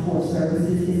Child Support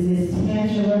Services is Ms.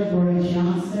 Tangela Gray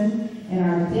Johnson, and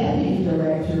our deputy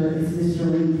director is Mr.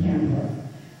 Reed Kemper.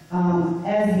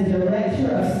 As the director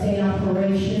of state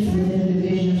operations within the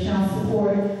Division of Child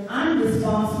Support, I'm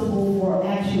responsible for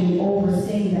actually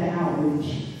overseeing the outreach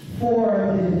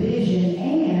for the division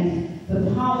and the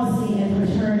policy and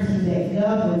fraternity that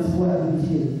governs what we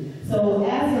do. So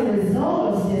as a result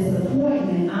of this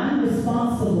appointment, I'm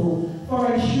responsible for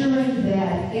ensuring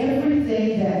that everything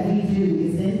that we do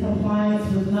is in compliance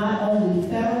with not only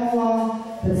federal law,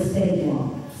 but state law.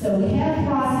 So we have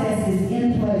processes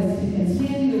in place to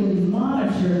continually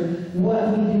monitor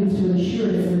what we do to ensure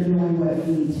that we're doing what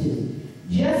we need to.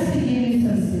 Just to give you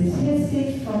some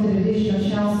statistics from the Division of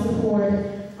Child Support,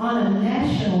 on a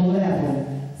national level,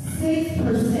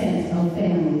 6% of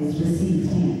families receive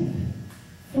TANF.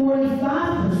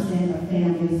 45% of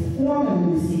families formally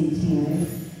receive TANF,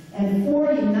 and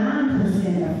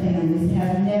 49% of families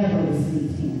have never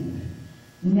received TANF.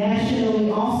 Nationally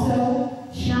also,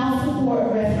 child support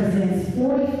represents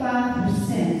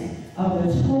 45% of the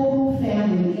total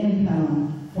family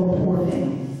income for poor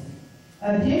families.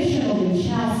 Additionally,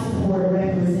 child support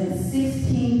represents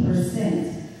 16%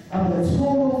 of the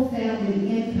total family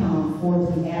income for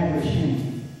the average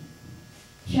family.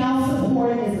 Child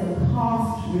support is a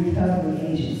cost recovery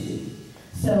agency.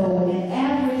 So an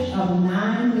average of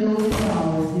 $9 million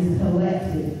is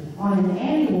collected on an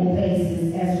annual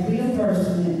basis as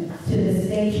reimbursement to the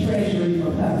state treasury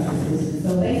for public assistance. So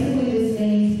basically this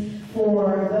means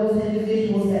for those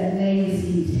individuals that may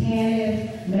receive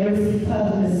TANF, may receive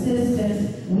public assistance,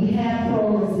 we have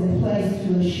programs in place to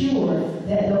ensure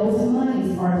that those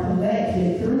monies are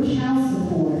collected through child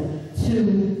support to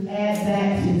add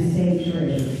back to the state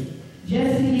treasury.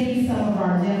 Just to give you some of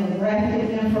our demographic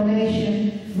information,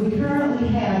 we currently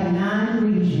have 9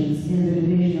 regions in the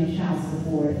Division of Child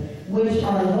Support, which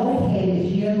are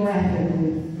located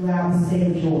geographically throughout the state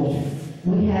of Georgia.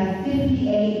 We have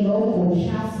 58 local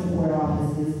child support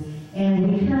offices, and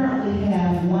we currently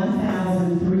have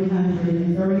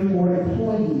 1,334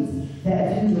 employees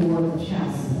that do the work of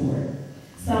child support.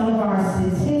 Some of our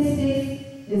statistics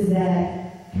is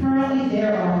that currently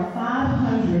there are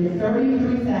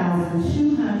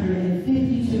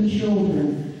 533,252 children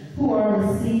who are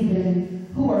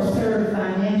served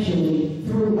financially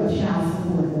through a child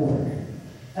support order.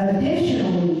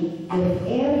 Additionally, if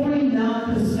every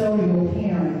non-custodial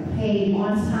parent paid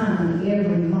on time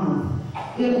every month,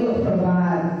 it would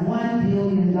provide $1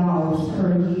 billion per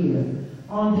year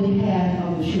on behalf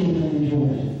of the children in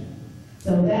Georgia.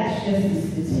 So that's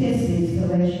just the statistics to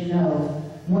let you know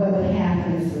what would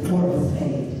happen if support was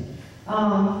paid.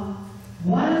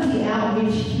 One of the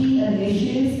outreach key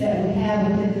initiatives that we have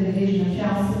within the Division of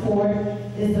Child Support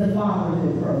is the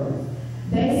Fatherhood Program.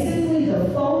 Basically, the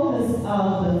focus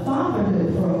of the Fatherhood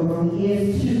Program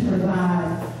is to provide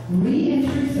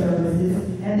reentry services,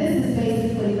 and this is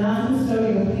basically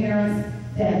non-custodial parents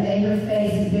that may have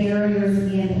faced barriers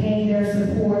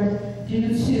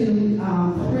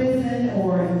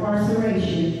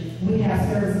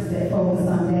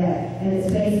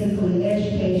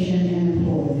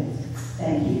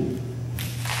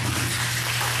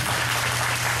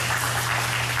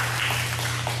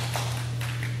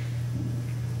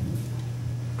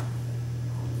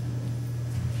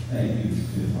Thank you.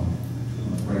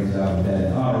 Doing a great job with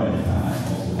that. Honoring time,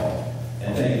 most of all.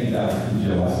 And thank you, Dr.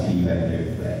 Joe. I see you back there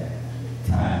for that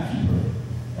timekeeper.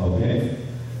 Okay.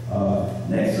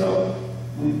 Next up,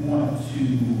 we want to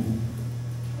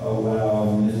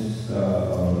allow Ms.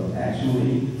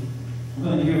 Actually, we're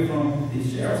going to hear from the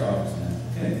sheriff's office now.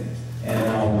 Okay. And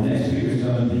our next speaker is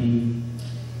going to be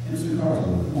Mr.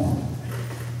 Carswell. Come on.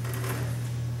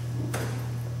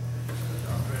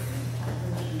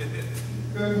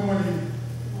 Good morning.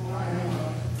 I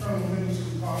am Colonel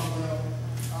Minister Carswell.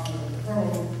 I'm the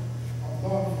Colonel of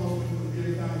Law Enforcement for the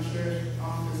G.B.R County Sheriff's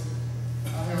Office. I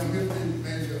have with me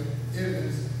Major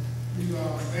Evans. He's a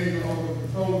major of the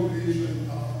patrol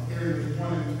division, areas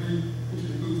 1 and 3, which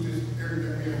includes this area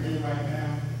that we are in right now.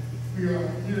 We are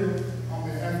here on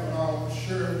behalf of our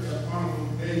Sheriff,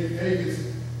 Honorable David Davis.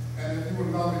 And if you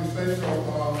would allow me to say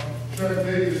so, Sheriff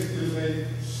Davis is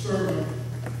a servant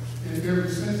in every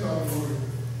sense of the word.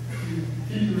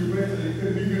 He regretted that he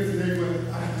couldn't be here today,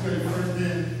 but I can tell you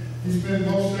firsthand, he spent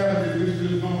most Saturdays, which is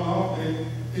his normal off day,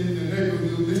 in the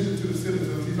neighborhood listening to the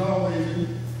citizens. He's always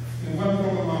in one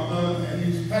program or another, and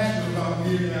he's passionate about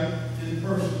being there in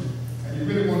person. And he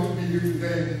really wants to be here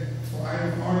today. So I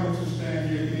am honored to stand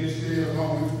here and instead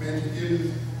along with Major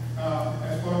Evans.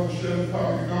 As far as the sheriff's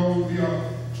department goes, we are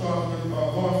charged with law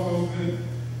enforcement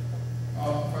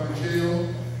for the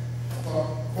jail,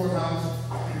 for courthouse,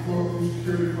 and courtroom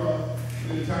security for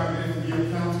the entire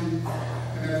G.B.R County.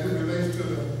 And as it relates to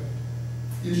the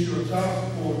issue of child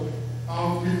support,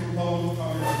 all three proposals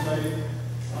come into play.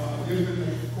 Given the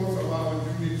course of our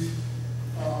duties,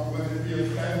 whether it be a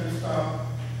family stop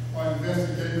or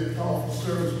investigative call for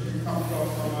service, if you come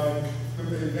across somebody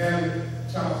with a valid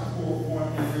child support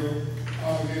warrant, we will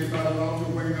obligate by the law to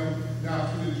bring them down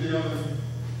to the jail and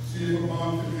see if a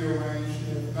bond can be arranged.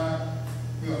 If not,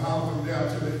 we'll house them down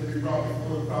until they can be brought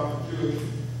before the proper judge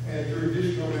and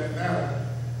jurisdiction on that matter.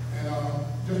 And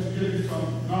just to give you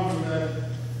some numbers that,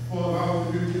 for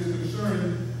our duty is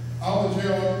concerned, our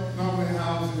jail normally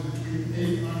houses between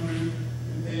 800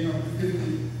 and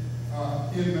 850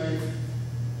 inmates.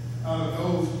 Out of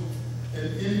those, at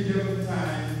any given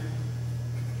time,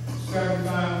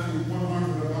 75 to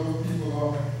 100 of those people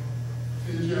are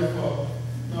in jail for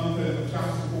non-payment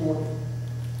child support.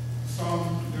 Some,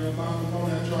 they're about on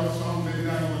that charge, some may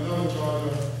down on another charge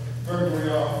of burglary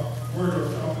or murder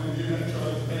or something, and get that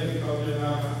charge paid because they're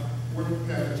not working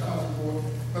paying child support.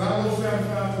 But out of those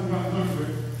 75 to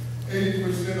 100,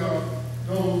 80% of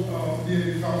those being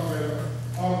incarcerated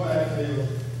are black males.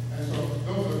 And so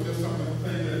those are just some of the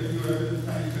things that we do at this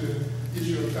time to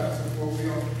issue of child support. We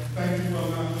thank you for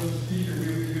allowing us to speak, and we'll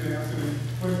give you the answer to any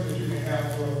questions that you may have.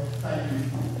 So thank you.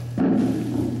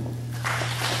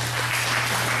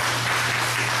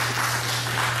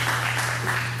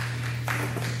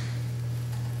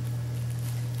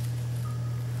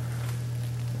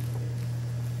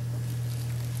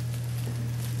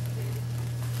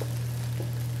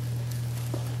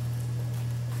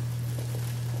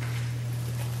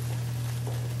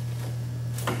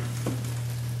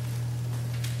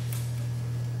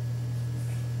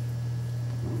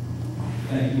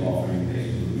 Thank you all for your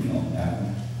patience with me on that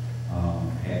one.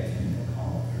 Had to make a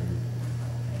call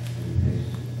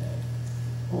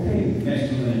for okay, next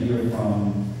we're going to hear from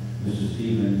Mr.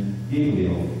 Stephen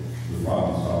Giglio with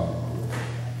Robin Salt.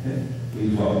 Okay,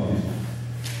 please welcome him.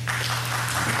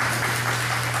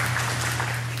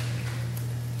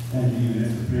 Thank you.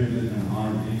 It's a privilege and an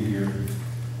honor to be here.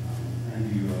 Thank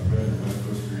you, President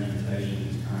Westbrook, for your invitation.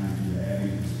 It's kind of you to add me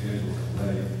to the schedule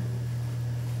today.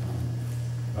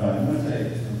 But I'm going to take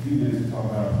just a few minutes to talk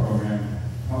about our program.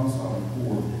 Public Salt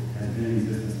Court has been in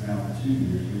existence now for 2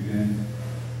 years. We've been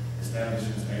established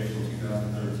since April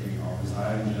 2013. Our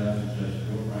presiding judge is Judge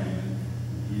Bill Raymond.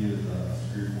 He is a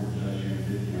Superior Court judge here in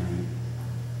Pitt County.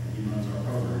 And he runs our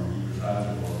program. He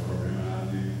presides over our program, and I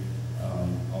do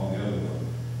all the other work.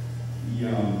 He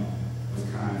was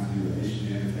kind to issue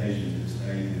the invitation to the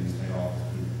state and the state office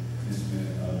to Ms. Smith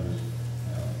and others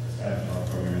establish our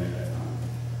program at that time.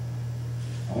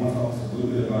 I want to talk a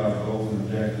little bit about our goals and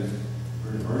objectives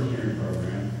for the diverse hearing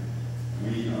program.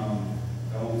 We don't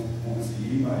want to see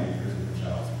anybody in prison for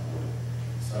child support.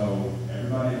 So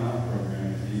everybody in our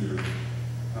program is either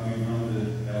coming from the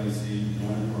LEC,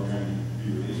 joining the program, to be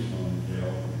released from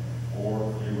jail,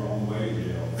 or they were on the way to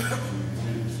jail to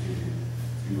consent proceeding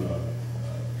to go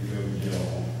to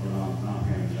jail for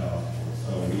non-paying child support.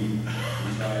 So we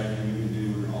decided we would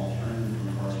do an alternative from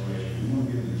incarceration. We want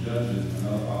to give the judges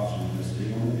another option to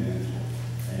stay on the bench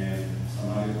and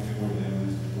somebody before them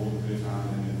is before the good time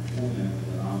and before them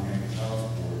for the non-paying child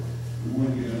support. We want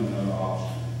to give them another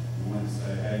option. We want to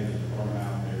say, hey, there's a program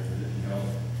out there that can help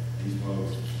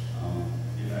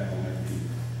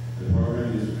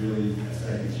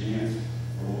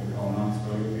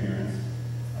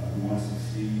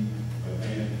see, but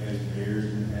they have faced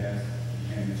barriers in the past. You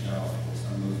can't get child support.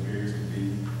 Some of those barriers could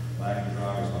be lack of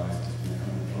driver's license when they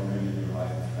come to the program and your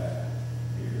license back.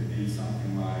 It could be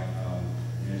something like an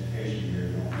education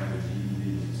year, they don't have a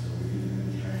GED, so we give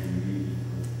them the training we need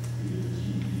for either the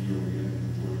GED or we give them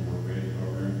the Georgia Work Ready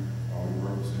program, or we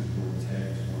work with Central Georgia Tech,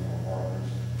 which is one of our partners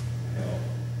to help.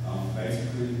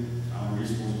 Basically, I'm a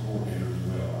resource coordinator as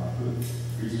well. I put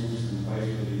resources in place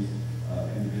for these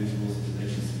individuals so they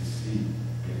can succeed.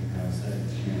 They can have a second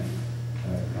chance to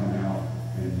come out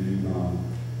and do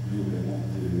what they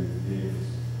want to do and be able to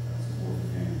support the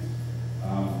families.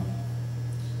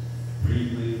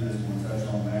 Briefly, I just want to touch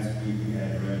on last week we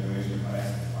had a graduation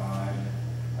class of 5.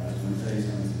 I just want to tell you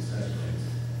some of the success rates.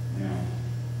 Now,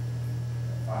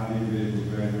 5 individuals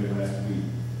graduated last week.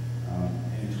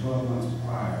 In 12 months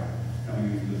prior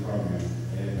coming into the program,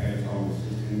 they had paid a total of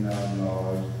 $16,000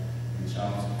 in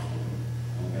child support.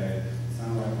 Okay? It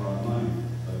sounds like a lot of money,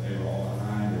 but they were all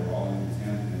behind, they were all in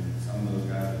contempt, and some of those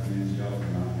guys have been in jail for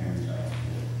not paying child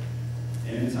support.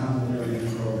 In the time that they were in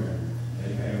the program, they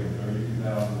paid over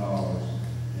 $32,000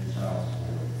 in child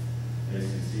support. They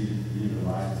succeeded to get their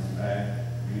licenses back.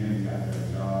 We got their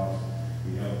jobs.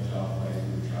 We helped job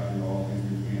placement. We tried to do all things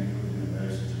we can to put them in a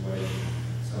better situation.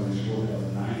 So in short, that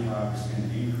was a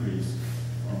 95% increase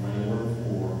from where they were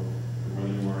before to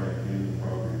where they were at the end of the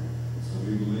program. So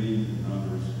we believe the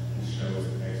numbers will show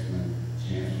us an excellent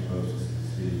chance for those to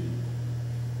succeed.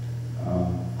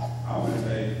 I want to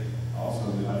say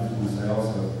also, I just want to say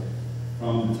also,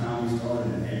 from the time we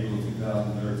started in April of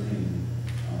 2013,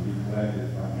 we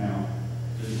collected right now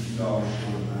just a few dollars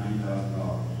short of $90,000.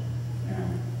 Now,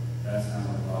 that sounds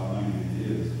like a lot of money, and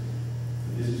it is.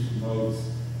 But this is for folks,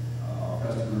 our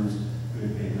customers who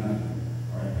have paid nothing,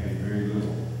 or have paid very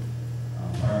little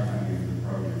prior to coming into the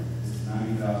program. This is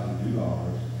 $90,000 new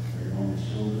dollars. They're going to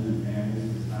children and families.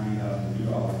 It's $90,000 new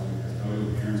dollars because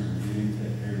custodial parents are beginning to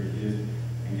take care of their kids.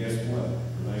 And guess what?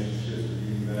 Relationships are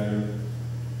getting better.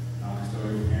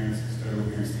 Non-custodial parents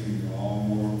seem to go on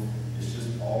more. It's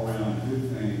just all around a good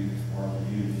thing for our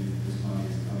community. This money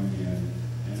is coming in.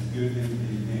 And it's a good thing for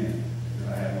these men.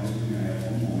 Because I have most of them, I have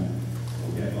one woman,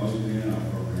 but we have most of them in our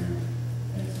program.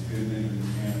 And it's a good thing for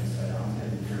these men to say, I'm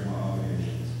taking care of my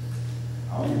obligations.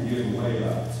 I want to give away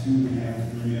about 2.5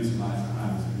 to 3 minutes of my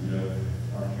time to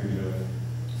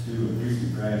a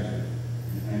recent graduate.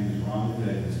 His name is Ron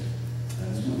Davis. I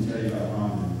just want to tell you about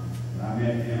Ron. When I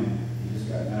met him, he just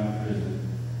got out of prison,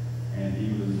 and he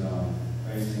was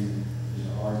facing just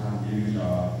a hard time getting a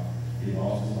job. He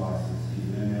lost his license. He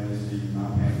was in NAACP,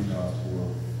 not paying child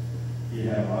support. He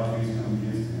had a lot of